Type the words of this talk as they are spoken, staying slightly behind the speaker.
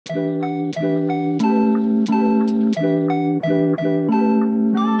Good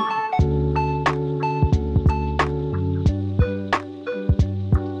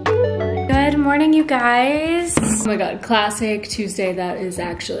morning, you guys. Oh my god, classic Tuesday. That is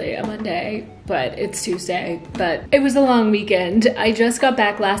actually a Monday, but it's Tuesday. But it was a long weekend. I just got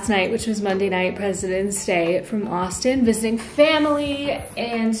back last night, which was Monday night, President's Day, from Austin, visiting family.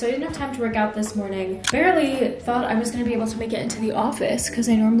 And so I didn't have time to work out this morning. Barely thought I was gonna be able to make it into the office because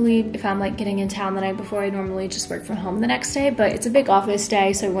I normally, if I'm like getting in town the night before, I normally just work from home the next day, but it's a big office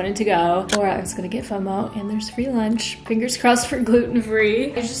day, so I wanted to go. Or I was gonna get FOMO, and there's free lunch. Fingers crossed for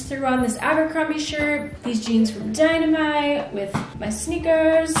gluten-free. I just threw on this Abercrombie shirt, these jeans from Dynamite with my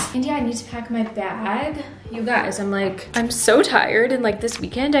sneakers. And yeah, I need to pack my bag. You guys, I'm so tired, and like this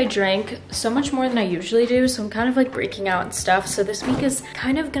weekend I drank so much more than I usually do, so I'm kind of like breaking out and stuff. So this week is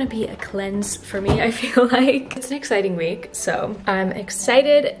kind of gonna be a cleanse for me, I feel like. It's an exciting week, so I'm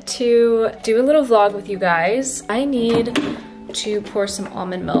excited to do a little vlog with you guys. I need to pour some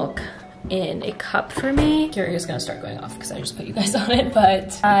almond milk in a cup for me. Keurig is gonna start going off because I just put you guys on it,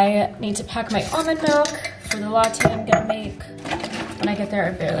 but I need to pack my almond milk for the latte I'm gonna make. When I get there,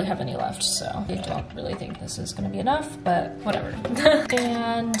 I barely have any left, so I don't really think this is gonna be enough, but whatever.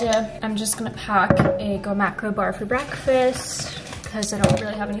 And I'm just gonna pack a Go Macro bar for breakfast because I don't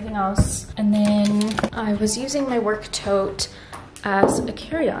really have anything else. And then I was using my work tote as a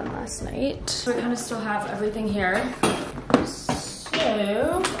carry-on last night, so I kind of still have everything here.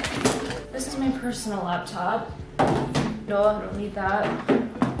 So this is my personal laptop. No, I don't need that.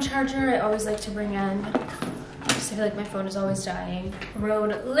 Charger I always like to bring in. I feel like my phone is always dying.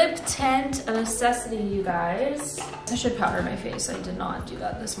 Rhode lip tint, a necessity, you guys. I should powder my face. I did not do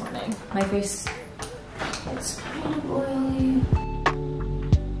that this morning. My face, it's kind of oily.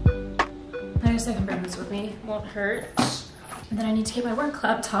 I guess I can bring this with me. Won't hurt. And then I need to get my work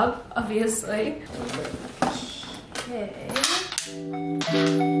laptop, obviously. Okay.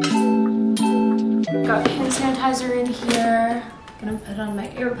 Got hand sanitizer in here. Gonna put on my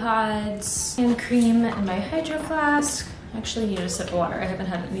AirPods, hand cream, and my hydro flask. I actually need a sip of water. I haven't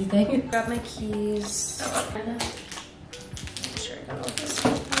had anything. Grab my keys. Make sure I got all this.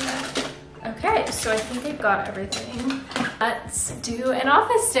 Okay, so I think I've got everything. Let's do an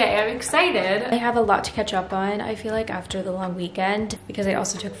office day. I'm excited. I have a lot to catch up on, I feel like, after the long weekend, because I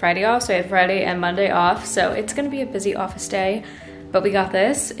also took Friday off, so I have Friday and Monday off, so it's gonna be a busy office day. But we got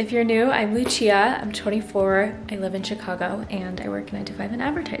this. If you're new, I'm Lucia. I'm 24. I live in Chicago, and I work 9 to 5 in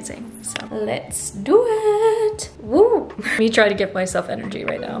advertising. So let's do it. Woo! Let me try to give myself energy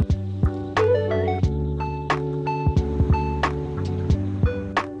right now.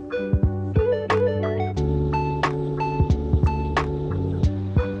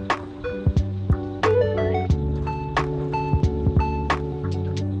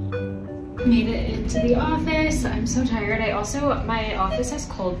 Made it into the office. I'm so tired. My office has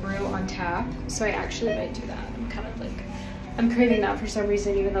cold brew on tap, so I actually might do that. I'm craving that for some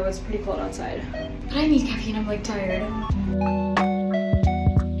reason, even though it's pretty cold outside. But I need caffeine. I'm like tired.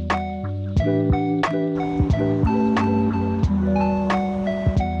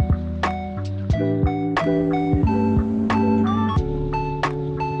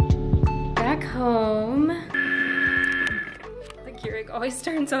 Back home. Keurig always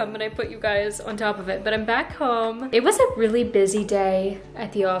turns on when I put you guys on top of it, but I'm back home. It was a really busy day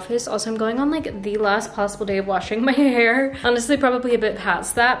at the office. Also, I'm going on like the last possible day of washing my hair. Honestly, probably a bit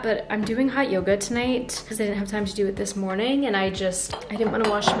past that, but I'm doing hot yoga tonight because I didn't have time to do it this morning, and I didn't want to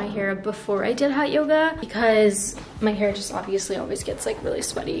wash my hair before I did hot yoga because my hair just obviously always gets like really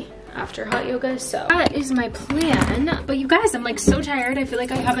sweaty after hot yoga. So that is my plan. But you guys, I'm like so tired. I feel like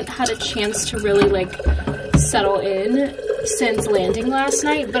I haven't had a chance to really like settle in since landing last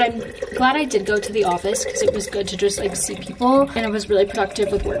night, but I'm glad I did go to the office because it was good to just like see people, and I was really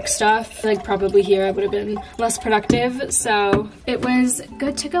productive with work stuff. Like probably here I would have been less productive, so it was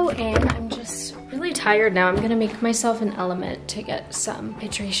good to go in. I'm just really tired now. I'm gonna make myself an element to get some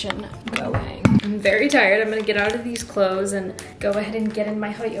hydration going. I'm very tired. I'm gonna get out of these clothes and go ahead and get in my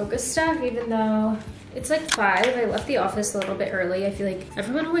hot yoga stuff, even though it's like 5. I left the office a little bit early. I feel like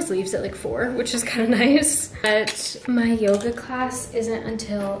everyone always leaves at like 4, which is kind of nice. But my yoga class isn't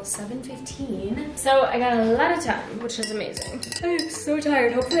until 7:15. So I got a lot of time, which is amazing. I'm so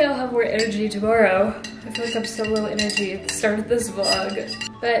tired. Hopefully I'll have more energy tomorrow. I feel like I'm so low energy at the start of this vlog.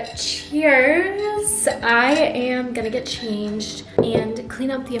 But cheers. I am gonna get changed and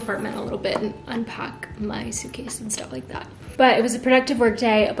clean up the apartment a little bit and unpack my suitcase and stuff like that. But it was a productive work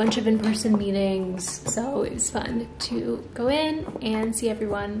day, a bunch of in-person meetings, so it was fun to go in and see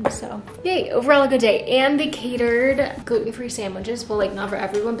everyone. So yay, overall a good day. And they catered gluten-free sandwiches. Well, like not for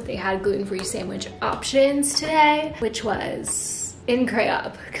everyone, but they had gluten-free sandwich options today, which was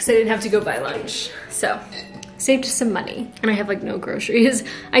incredible because I didn't have to go buy lunch. So saved some money, and I have like no groceries.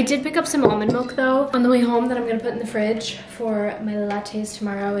 I did pick up some almond milk though on the way home that I'm gonna put in the fridge for my lattes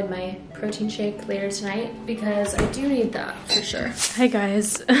tomorrow and my protein shake later tonight, because I do need that for sure. Hi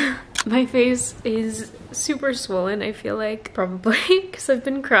guys. My face is super swollen, I feel like, probably because I've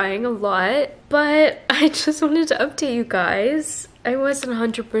been crying a lot, but I just wanted to update you guys. I wasn't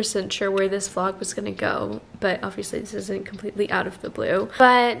 100% sure where this vlog was gonna go, but obviously this isn't completely out of the blue.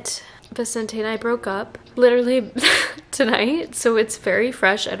 But Vicente and I broke up literally tonight, so it's very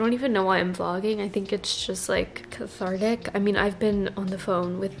fresh. I don't even know why I'm vlogging. I think it's just like cathartic. I mean, I've been on the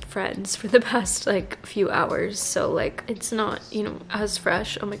phone with friends for the past like few hours, so like it's not, you know, as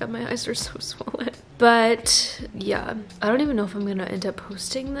fresh. Oh my god, my eyes are so swollen. But yeah, I don't even know if I'm gonna end up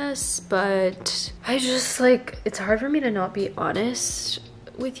posting this, but I just like, it's hard for me to not be honest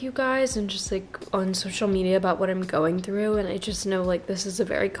with you guys and just like on social media about what I'm going through, and I just know like this is a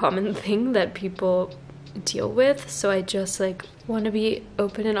very common thing that people deal with, so I just like want to be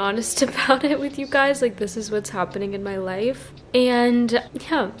open and honest about it with you guys. Like, this is what's happening in my life, and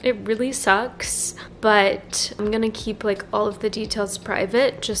yeah, it really sucks, but I'm gonna keep like all of the details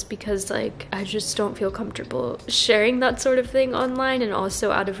private just because like I just don't feel comfortable sharing that sort of thing online, and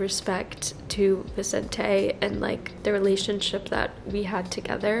also out of respect to Vicente and like the relationship that we had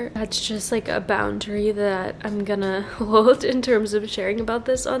together. That's just like a boundary that I'm gonna hold in terms of sharing about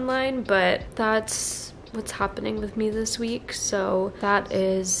this online, but that's what's happening with me this week. So that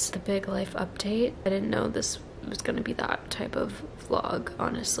is the big life update. I didn't know this was gonna be that type of vlog,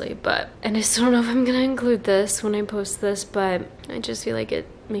 honestly, and I still don't know if I'm gonna include this when I post this, but I just feel like it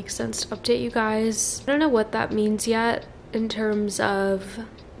makes sense to update you guys. I don't know what that means yet in terms of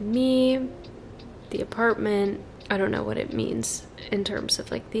me, the apartment. I don't know what it means in terms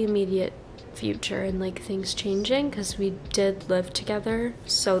of like the immediate future and like things changing, because we did live together,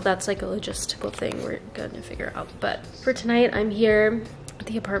 so that's like a logistical thing we're gonna figure out. But for tonight, I'm here at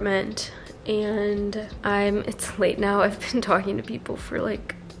the apartment, and it's late now. I've been talking to people for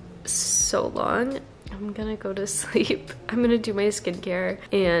like so long. I'm gonna go to sleep. I'm gonna do my skincare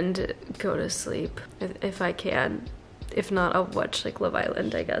and go to sleep if I can. If not, I'll watch like Love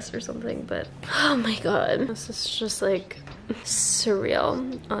Island, I guess, or something. But oh my god, this is just like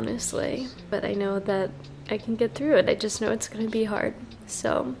surreal, honestly. But I know that I can get through it. I just know it's gonna be hard.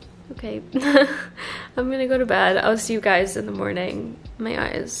 So, okay. I'm gonna go to bed. I'll see you guys in the morning. My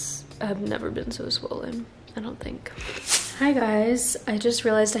eyes have never been so swollen, I don't think. Hi guys, I just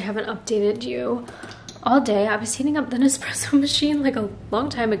realized I haven't updated you all day. I was heating up the Nespresso machine like a long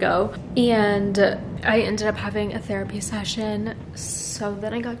time ago, and I ended up having a therapy session, so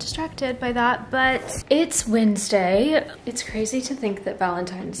then I got distracted by that. But it's Wednesday. It's crazy to think that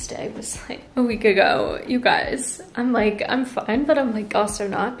Valentine's Day was like a week ago, you guys. I'm like, I'm fine, but I'm like also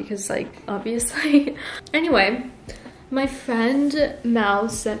not, because like obviously. Anyway, my friend Mal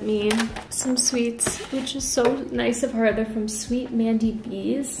sent me some sweets, which is so nice of her. They're from Sweet Mandy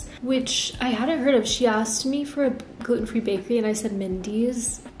Bees, which I hadn't heard of. She asked me for a gluten-free bakery and I said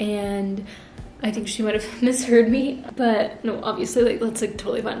Mindy's, and I think she might have misheard me, but no, obviously like that's like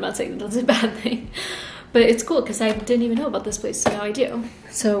totally fine. I'm not saying that that's a bad thing, but it's cool because I didn't even know about this place, so now I do.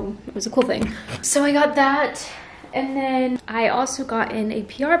 So it was a cool thing. So I got that, and then I also got in a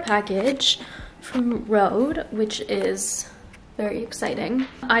PR package from Rode, which is very exciting.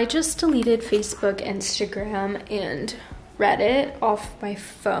 I just deleted Facebook, Instagram, and Reddit off my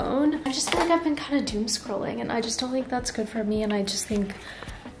phone. I just feel like I've been kind of doom scrolling, and I just don't think that's good for me, and I just think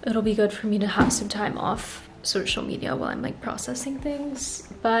it'll be good for me to have some time off social media while I'm like processing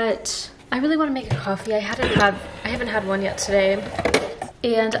things. But I really want to make a coffee. I haven't had one yet today,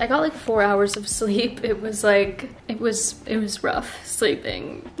 and I got like 4 hours of sleep. It was rough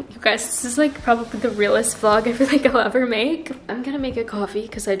sleeping. You guys, this is like probably the realest vlog I feel like I'll ever make. I'm gonna make a coffee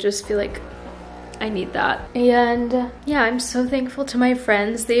because I just feel like I need that. And yeah, I'm so thankful to my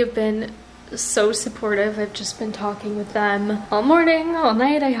friends. They have been so supportive. I've just been talking with them all morning, all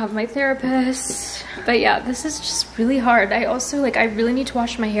night. I have my therapist. But yeah, this is just really hard. I also I really need to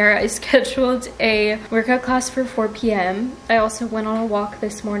wash my hair. I scheduled a workout class for 4 p.m. I also went on a walk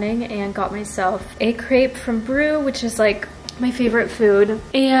this morning and got myself a crepe from Brew, which is like my favorite food.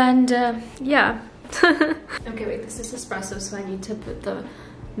 And yeah. Okay, wait, this is espresso, so I need to put the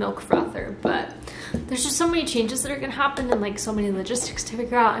milk frother, but there's just so many changes that are gonna happen and like so many logistics to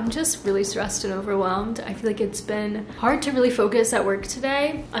figure out. I'm just really stressed and overwhelmed. I feel like it's been hard to really focus at work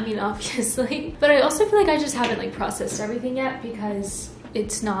today. I mean, obviously, but I also feel like I just haven't like processed everything yet because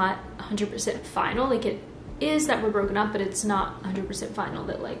it's not 100% final. Like it is that we're broken up, but it's not 100% final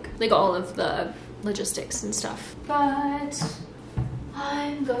that like all of the logistics and stuff. But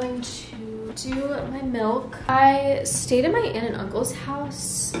I'm going to do my milk. I stayed at my aunt and uncle's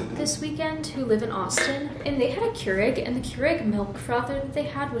house this weekend who live in Austin, and they had a Keurig, and the Keurig milk frother that they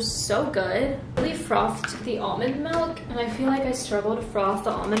had was so good. I really frothed the almond milk, and I feel like I struggle to froth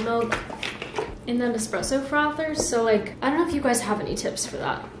the almond milk in the espresso frother. So like, I don't know if you guys have any tips for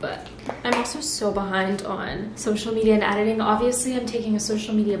that, but I'm also so behind on social media and editing. Obviously, I'm taking a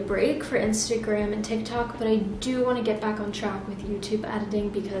social media break for Instagram and TikTok, but I do want to get back on track with YouTube editing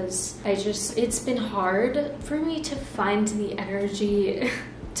because it's been hard for me to find the energy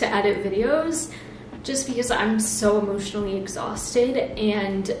to edit videos just because I'm so emotionally exhausted,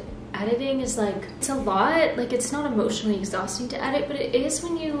 and editing is like, it's a lot. Like, it's not emotionally exhausting to edit, but it is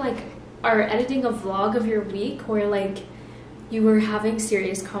when you like are editing a vlog of your week where like you were having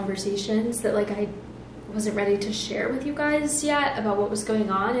serious conversations that like I wasn't ready to share with you guys yet about what was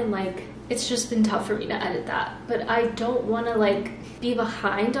going on, and like it's just been tough for me to edit that. But I don't want to like be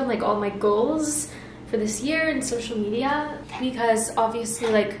behind on like all my goals for this year in social media because obviously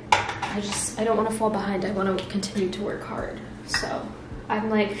like I don't want to fall behind. I want to continue to work hard. So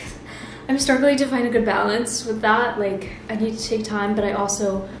I'm struggling to find a good balance with that. Like, I need to take time, but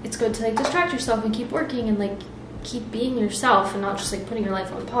it's good to like distract yourself and keep working and like keep being yourself and not just like putting your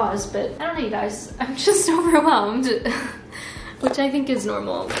life on pause. But I don't know, you guys, I'm just overwhelmed, which I think is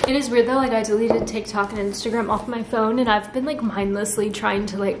normal. It is weird though, like I deleted TikTok and Instagram off my phone, and I've been like mindlessly trying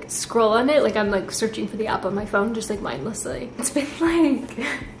to like scroll on it. Like I'm like searching for the app on my phone, just like mindlessly. It's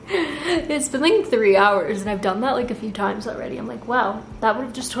been like 3 hours, and I've done that like a few times already. I'm like, wow, that would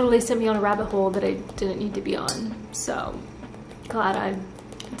have just totally sent me on a rabbit hole that I didn't need to be on. So glad I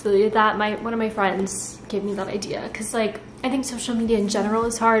deleted that. One of my friends gave me that idea because like I think social media in general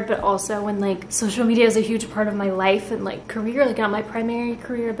is hard, but also when like social media is a huge part of my life and like career, like not my primary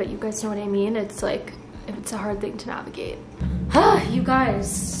career, but you guys know what I mean. It's like, it's a hard thing to navigate. You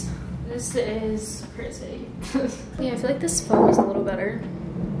guys, this is crazy. Yeah, I feel like this phone is a little better.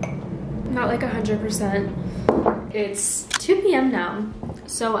 Not like 100%. It's 2 p.m. now,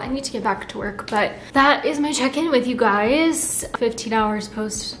 so I need to get back to work, but that is my check-in with you guys. 15 hours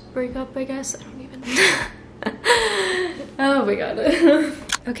post breakup, I guess. I don't even oh my god.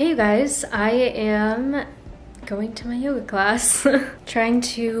 Okay, you guys, I am going to my yoga class. Trying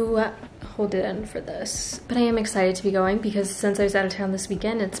to hold it in for this, but I am excited to be going because since I was out of town this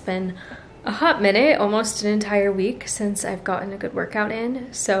weekend, it's been a hot minute, almost an entire week since I've gotten a good workout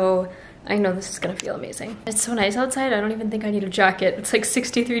in, so I know this is gonna feel amazing. It's so nice outside. I don't even think I need a jacket. It's like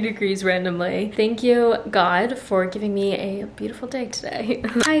 63 degrees randomly. Thank you, God, for giving me a beautiful day today.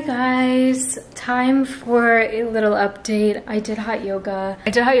 Hi guys, time for a little update. I did hot yoga.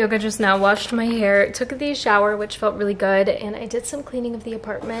 Just now, washed my hair, took the shower, which felt really good, and I did some cleaning of the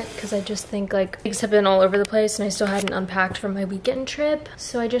apartment because I just think like things have been all over the place and I still hadn't unpacked from my weekend trip.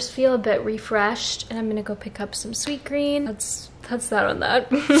 So I just feel a bit refreshed, and I'm gonna go pick up some sweet green. That's that on that.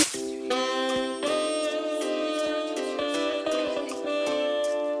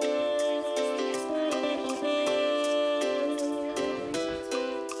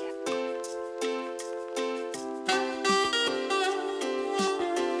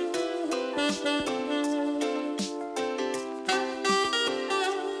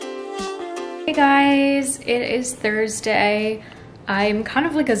 Hey guys, it is Thursday. I'm kind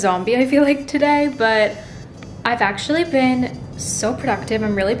of like a zombie, I feel like, today, but I've actually been so productive.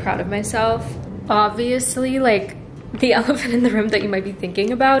 I'm really proud of myself. Obviously, like, the elephant in the room that you might be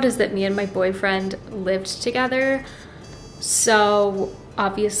thinking about is that me and my boyfriend lived together. So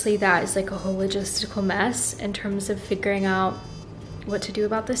obviously that is like a whole logistical mess in terms of figuring out what to do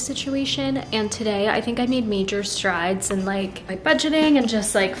about this situation. And today I think I made major strides in like my budgeting and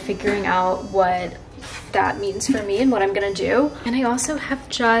just like figuring out what that means for me and what I'm gonna do. And I also have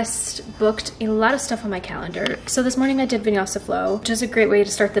just booked a lot of stuff on my calendar. So this morning I did Vinyasa Flow, which is a great way to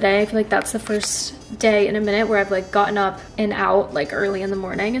start the day. I feel like that's the first day in a minute where I've like gotten up and out like early in the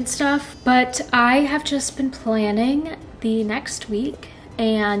morning and stuff. But I have just been planning the next week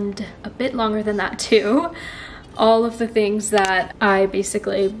and a bit longer than that too. All of the things that I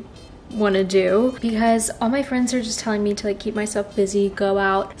basically want to do, because all my friends are just telling me to like keep myself busy, go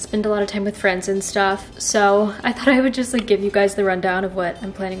out, spend a lot of time with friends and stuff. So I thought I would just like give you guys the rundown of what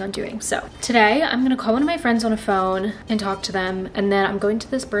I'm planning on doing. So today I'm gonna call one of my friends on a phone and talk to them, and then I'm going to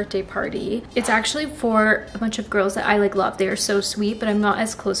this birthday party. It's actually for a bunch of girls that I like love. They are so sweet, but I'm not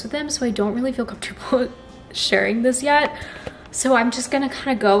as close with them, so I don't really feel comfortable sharing this yet. So I'm just gonna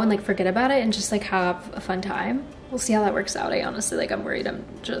kind of go and like forget about it and just like have a fun time. We'll see how that works out. I honestly, like, I'm worried I'm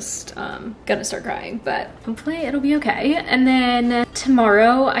just gonna start crying, but hopefully it'll be okay. And then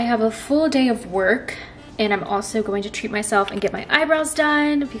tomorrow I have a full day of work, and I'm also going to treat myself and get my eyebrows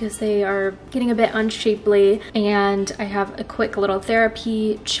done because they are getting a bit unshapely, and I have a quick little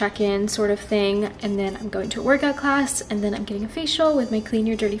therapy check-in sort of thing, and then I'm going to a workout class, and then I'm getting a facial with my Clean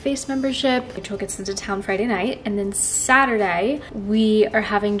Your Dirty Face membership, which will get sent to town Friday night. And then Saturday we are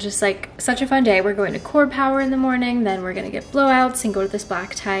having just like such a fun day. We're going to Core Power in the morning, then we're gonna get blowouts and go to this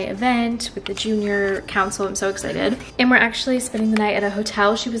black tie event with the junior council. I'm so excited. And we're actually spending the night at a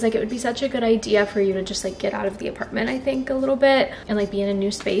hotel. She was like, it would be such a good idea for you to just like get out of the apartment, I think, a little bit and like be in a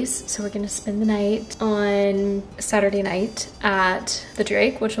new space. So we're gonna spend the night on Saturday night at the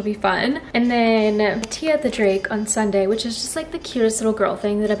Drake, which will be fun. And then tea at the Drake on Sunday, which is just like the cutest little girl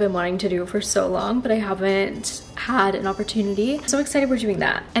thing that I've been wanting to do for so long, but I haven't had an opportunity. So excited we're doing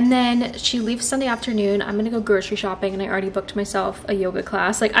that. And then she leaves Sunday afternoon. I'm gonna go grocery shopping, and I already booked myself a yoga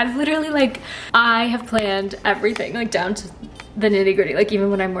class. Like I've literally like, I have planned everything like down to the nitty-gritty, like even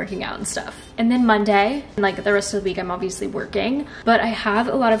when I'm working out and stuff. And then Monday and like the rest of the week I'm obviously working, but I have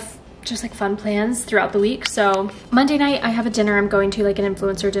a lot of just like fun plans throughout the week. So Monday night I have a dinner. I'm going to like an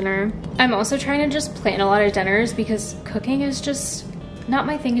influencer dinner. I'm also trying to just plan a lot of dinners because cooking is just not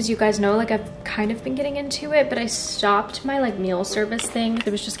my thing, as you guys know. Like I've kind of been getting into it, but I stopped my like meal service thing. It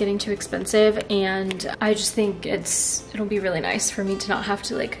was just getting too expensive, and I just think it'll be really nice for me to not have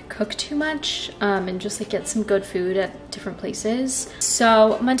to like cook too much and just like get some good food at different places.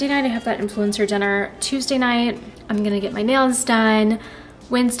 So Monday night I have that influencer dinner. Tuesday night I'm gonna get my nails done.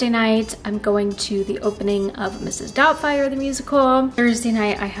 Wednesday night, I'm going to the opening of Mrs. Doubtfire, the musical. Thursday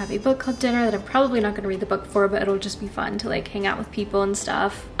night, I have a book club dinner that I'm probably not gonna read the book for, but it'll just be fun to like hang out with people and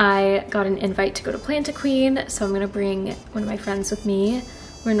stuff. I got an invite to go to Plant a Queen, so I'm gonna bring one of my friends with me,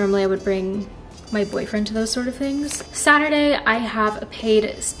 where normally I would bring my boyfriend to those sort of things. Saturday, I have a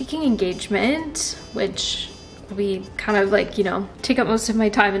paid speaking engagement, which we kind of like, you know, take up most of my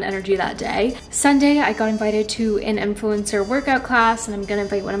time and energy that day. Sunday, I got invited to an influencer workout class, and I'm gonna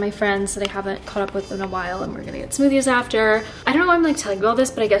invite one of my friends that I haven't caught up with in a while, and we're gonna get smoothies after. I don't know why I'm like telling you all this,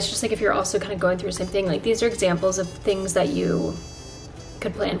 but I guess just like if you're also kind of going through the same thing, like these are examples of things that you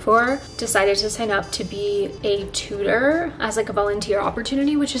could plan for. Decided to sign up to be a tutor as like a volunteer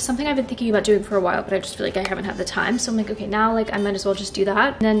opportunity, which is something I've been thinking about doing for a while, but I just feel like I haven't had the time. So I'm like, okay, now like I might as well just do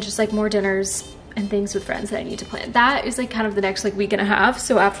that. And then just like more dinners and things with friends that I need to plan. That is like kind of the next like week and a half.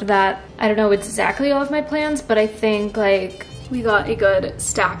 So after that, I don't know exactly all of my plans, but I think like we got a good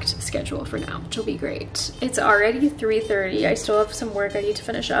stacked schedule for now, which will be great. It's already 3:30. I still have some work I need to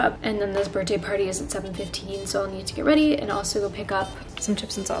finish up, and then this birthday party is at 7:15, so I'll need to get ready and also go pick up some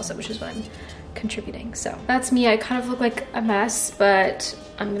chips and salsa, which is what I'm contributing. So that's me. I kind of look like a mess, but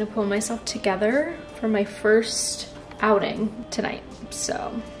I'm gonna pull myself together for my first outing tonight.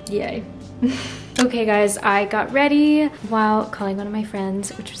 So yay. Okay guys, I got ready while calling one of my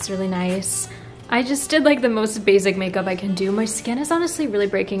friends, which was really nice. I just did like the most basic makeup I can do. My skin is honestly really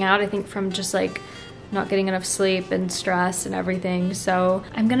breaking out, I think from just like not getting enough sleep and stress and everything. So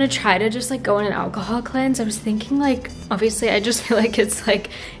I'm gonna try to just like go on an alcohol cleanse. I was thinking like, obviously I just feel like it's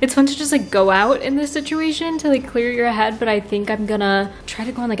fun to just like go out in this situation to like clear your head, but I think I'm gonna try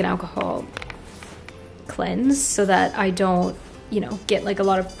to go on like an alcohol cleanse so that I don't, you know, get like a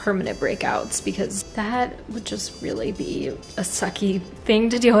lot of permanent breakouts, because that would just really be a sucky thing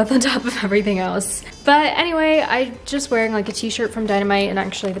to deal with on top of everything else. But anyway, I'm just wearing like a t-shirt from Dynamite, and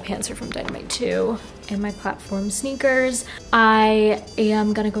actually the pants are from Dynamite too, and my platform sneakers. I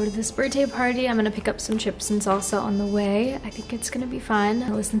am gonna go to this birthday party. I'm gonna pick up some chips and salsa on the way. I think it's gonna be fun.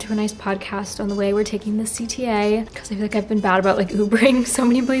 I'll listen to a nice podcast on the way. We're taking the CTA because I feel like I've been bad about like Ubering so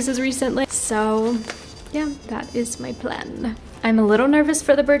many places recently. So yeah, that is my plan. I'm a little nervous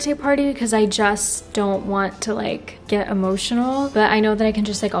for the birthday party because I just don't want to like get emotional, but I know that I can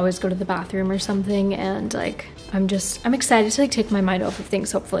just like always go to the bathroom or something, and like I'm excited to like take my mind off of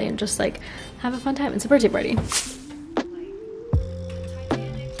things hopefully and just like have a fun time. It's a birthday party.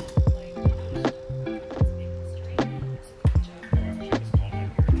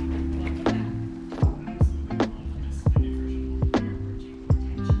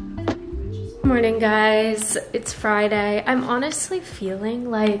 morning, guys. It's Friday. I'm honestly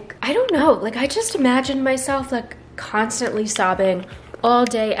feeling like, I don't know, like I just imagined myself like constantly sobbing all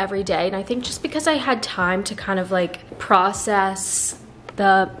day, every day. And I think just because I had time to kind of like process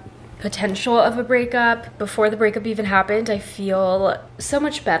the potential of a breakup before the breakup even happened, I feel so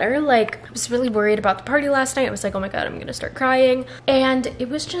much better. Like, I was really worried about the party last night. I was like, oh my god, I'm gonna start crying. And it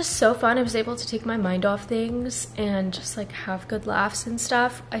was just so fun. I was able to take my mind off things and just like have good laughs and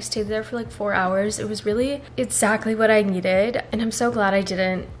stuff. I stayed there for like 4 hours. It was really exactly what I needed, and I'm so glad I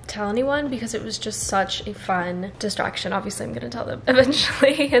didn't tell anyone because it was just such a fun distraction. Obviously I'm gonna tell them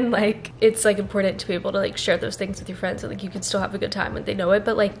eventually, and like it's like important to be able to like share those things with your friends, and like you can still have a good time when they know it.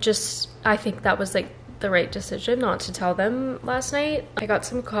 But like, just I think that was like the right decision not to tell them last night. I got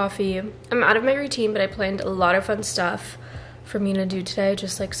some coffee. I'm out of my routine, but I planned a lot of fun stuff for me to do today,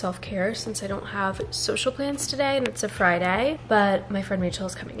 just like self-care, since I don't have social plans today and it's a Friday. But my friend Rachel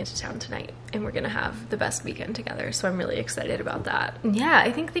is coming into town tonight and we're gonna have the best weekend together, so I'm really excited about that. Yeah,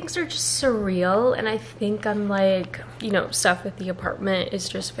 I think things are just surreal, and I think I'm like, you know, stuff with the apartment is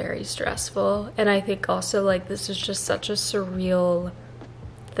just very stressful, and I think also like this is just such a surreal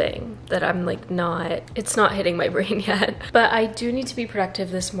thing that I'm like it's not hitting my brain yet. But I do need to be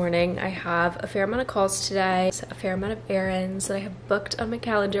productive this morning. I have a fair amount of calls today, a fair amount of errands that I have booked on my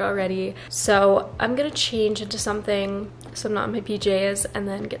calendar already, so I'm gonna change into something so I'm not in my PJs and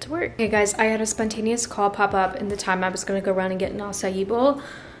then get to work. Okay guys, I had a spontaneous call pop up in the time I was gonna go run and get an acai bowl,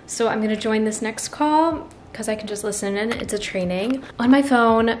 so I'm gonna join this next call because I can just listen in. It's a training on my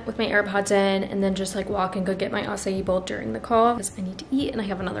phone with my AirPods in, and then just like walk and go get my acai bowl during the call because I need to eat and I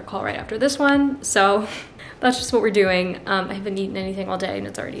have another call right after this one. So that's just what we're doing. I haven't eaten anything all day and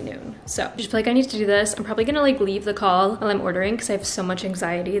it's already noon. So I just feel like I need to do this. I'm probably gonna like leave the call while I'm ordering because I have so much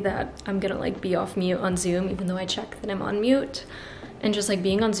anxiety that I'm gonna like be off mute on Zoom, even though I check that I'm on mute. And just like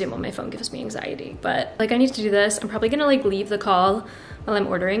being on Zoom on my phone gives me anxiety. But like I need to do this. I'm probably gonna like leave the call while I'm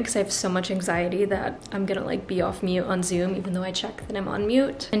ordering because I have so much anxiety that I'm gonna like be off mute on Zoom, even though I check that I'm on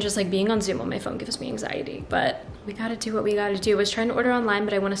mute. And just like being on Zoom on my phone gives me anxiety. But we gotta do what we gotta do. I was trying to order online,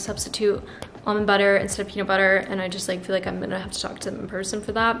 but I want to substitute almond butter instead of peanut butter, and I just like feel like I'm gonna have to talk to them in person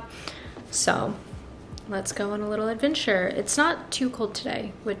for that. So let's go on a little adventure. It's not too cold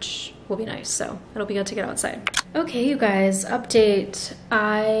today, which will be nice, so it'll be good to get outside. Okay, you guys, update.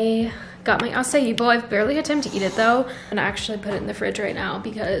 I got my acai bowl. I've barely had time to eat it though, and I actually put it in the fridge right now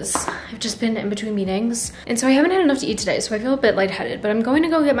because I've just been in between meetings, and so I haven't had enough to eat today, so I feel a bit lightheaded. But I'm going to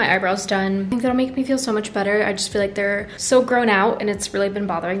go get my eyebrows done. I think that'll make me feel so much better. I just feel like they're so grown out, and it's really been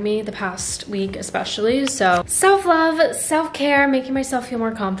bothering me the past week especially. So self-love, self-care, making myself feel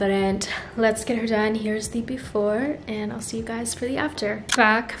more confident. Let's get her done. Here's the before, and I'll see you guys for the after.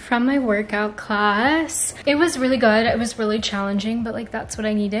 Back from my workout class. It was really good. It was really challenging, but like that's what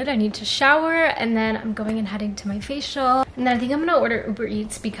I needed. I need to shower, and then I'm going and heading to my facial, and then I think I'm gonna order Uber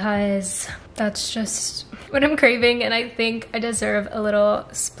Eats because that's just what I'm craving, and I think I deserve a little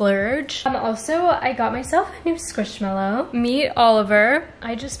splurge. Also, I got myself a new Squishmallow. Meet Oliver.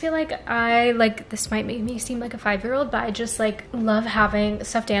 I just feel like this might make me seem like a 5-year-old, but I just like love having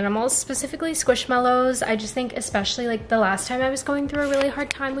stuffed animals, specifically Squishmallows. I just think, especially like the last time I was going through a really hard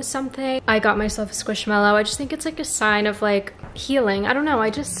time with something, I got myself a Squishmallow. I just think it's like a sign of like healing. I don't know,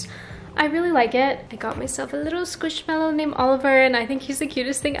 I really like it. I got myself a little Squishmallow named Oliver, and I think he's the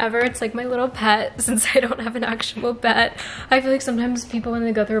cutest thing ever. It's like my little pet since I don't have an actual pet. I feel like sometimes people, when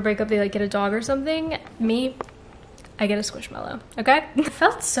they go through a breakup, they like get a dog or something. Me, I get a Squishmallow, okay? I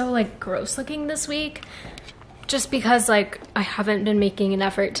felt so like gross looking this week just because like I haven't been making an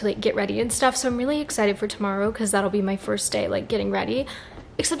effort to like get ready and stuff. So I'm really excited for tomorrow because that'll be my first day like getting ready.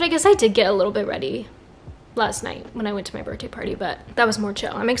 Except I guess I did get a little bit ready last night when I went to my birthday party, but that was more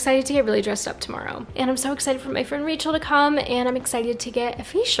chill. I'm excited to get really dressed up tomorrow, and I'm so excited for my friend Rachel to come, and I'm excited to get a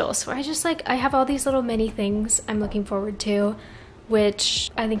facial. So I have all these little mini things I'm looking forward to,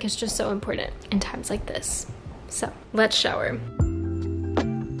 which I think is just so important in times like this. So let's shower.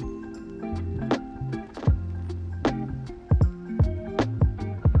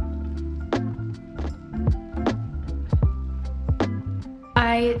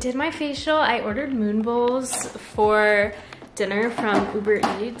 I did my facial. I ordered moon bowls for dinner from Uber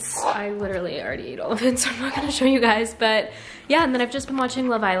Eats. I literally already ate all of it, so I'm not gonna show you guys, but yeah. And then I've just been watching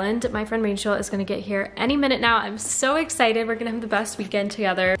Love Island. My friend Rachel is gonna get here any minute now. I'm so excited. We're gonna have the best weekend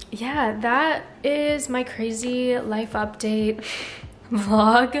together. Yeah, that is my crazy life update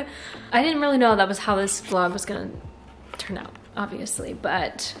vlog. I didn't really know that was how this vlog was gonna turn out, obviously,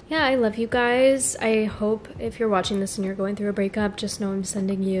 but yeah, I love you guys. I hope if you're watching this and you're going through a breakup, just know I'm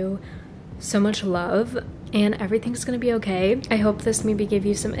sending you so much love, and everything's gonna be okay. I hope this maybe gave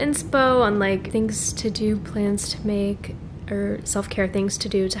you some inspo on like things to do, plans to make, or self-care things to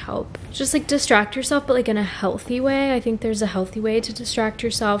do to help just like distract yourself, but like in a healthy way. I think there's a healthy way to distract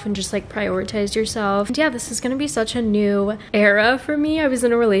yourself and just like prioritize yourself. And yeah, this is gonna be such a new era for me. I was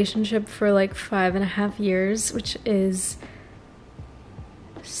in a relationship for like 5.5 years, which is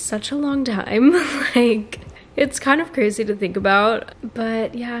such a long time. Like, it's kind of crazy to think about,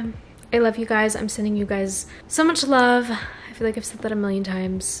 but yeah, I love you guys. I'm sending you guys so much love. I feel like I've said that a million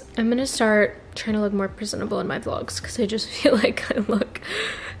times. I'm gonna start trying to look more presentable in my vlogs because I just feel like I look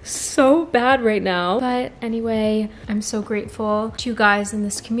so bad right now. But anyway, I'm so grateful to you guys in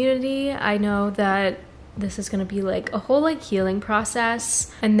this community. I know that this is gonna be like a whole like healing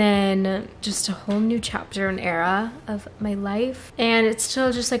process, and then just a whole new chapter and era of my life, and it's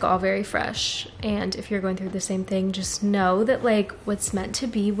still just like all very fresh. And if you're going through the same thing, just know that like what's meant to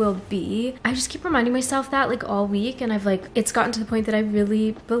be will be. I just keep reminding myself that like all week, and I've like, it's gotten to the point that I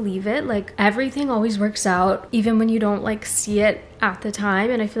really believe it. Like everything always works out even when you don't like see it at the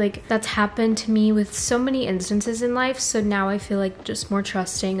time. And I feel like that's happened to me with so many instances in life, so now I feel like just more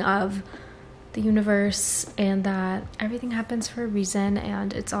trusting of the universe, and that everything happens for a reason,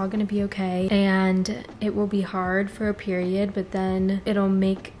 and it's all gonna be okay. And it will be hard for a period, but then it'll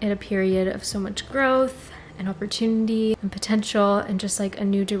make it a period of so much growth and opportunity and potential and just like a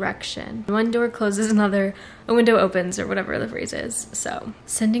new direction. One door closes, a window opens, or whatever the phrase is. So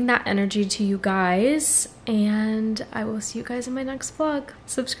sending that energy to you guys, and I will see you guys in my next vlog.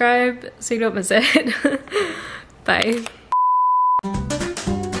 Subscribe so you don't miss it. Bye.